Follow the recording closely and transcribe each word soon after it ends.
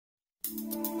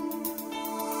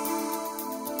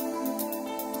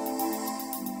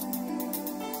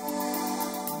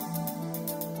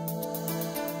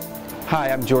Hi,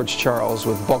 I'm George Charles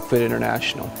with Bulk Food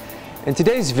International, and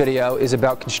today's video is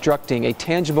about constructing a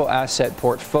tangible asset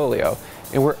portfolio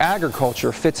and where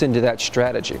agriculture fits into that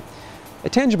strategy. A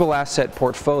tangible asset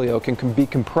portfolio can be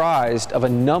comprised of a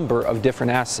number of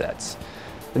different assets.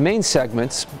 The main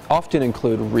segments often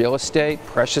include real estate,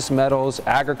 precious metals,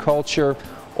 agriculture,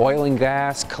 oil and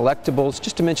gas, collectibles,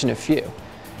 just to mention a few.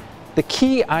 The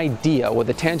key idea with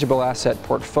a tangible asset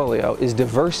portfolio is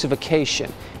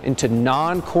diversification into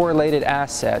non-correlated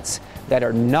assets that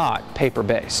are not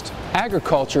paper-based.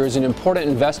 Agriculture is an important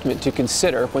investment to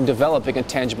consider when developing a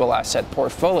tangible asset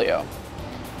portfolio.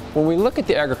 When we look at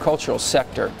the agricultural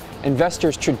sector,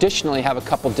 investors traditionally have a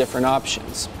couple different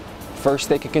options. First,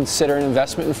 they could consider an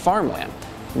investment in farmland.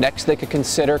 Next, they could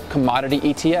consider commodity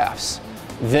ETFs.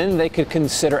 Then they could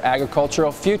consider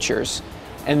agricultural futures.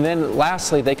 And then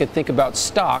lastly, they could think about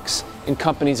stocks in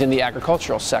companies in the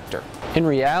agricultural sector. In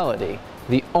reality,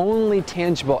 the only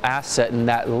tangible asset in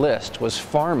that list was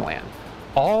farmland.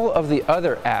 All of the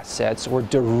other assets were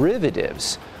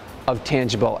derivatives of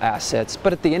tangible assets,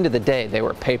 but at the end of the day, they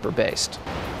were paper-based.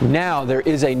 Now there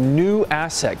is a new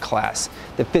asset class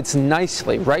that fits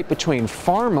nicely right between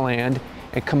farmland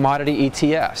and commodity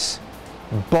ETFs.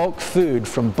 Bulk food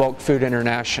from Bulk Food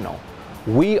International.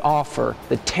 We offer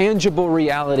the tangible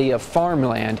reality of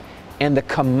farmland and the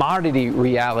commodity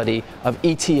reality of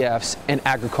ETFs and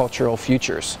agricultural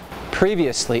futures.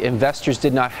 Previously, investors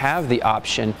did not have the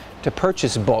option to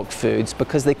purchase bulk foods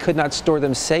because they could not store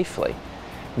them safely.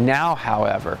 Now,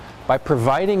 however, by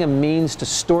providing a means to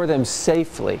store them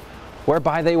safely,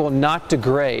 whereby they will not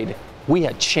degrade, we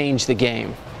have changed the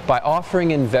game. By offering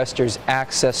investors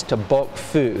access to bulk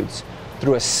foods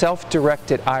through a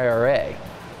self-directed IRA,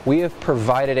 we have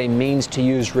provided a means to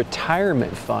use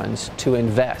retirement funds to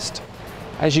invest.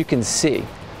 As you can see,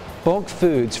 bulk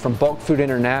foods from Bulk Food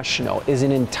International is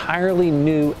an entirely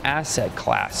new asset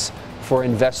class for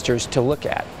investors to look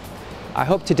at. I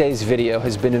hope today's video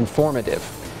has been informative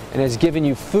and has given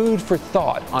you food for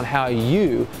thought on how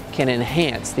you can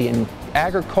enhance the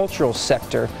agricultural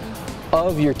sector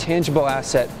of your tangible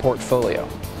asset portfolio.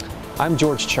 I'm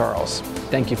George Charles.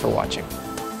 Thank you for watching.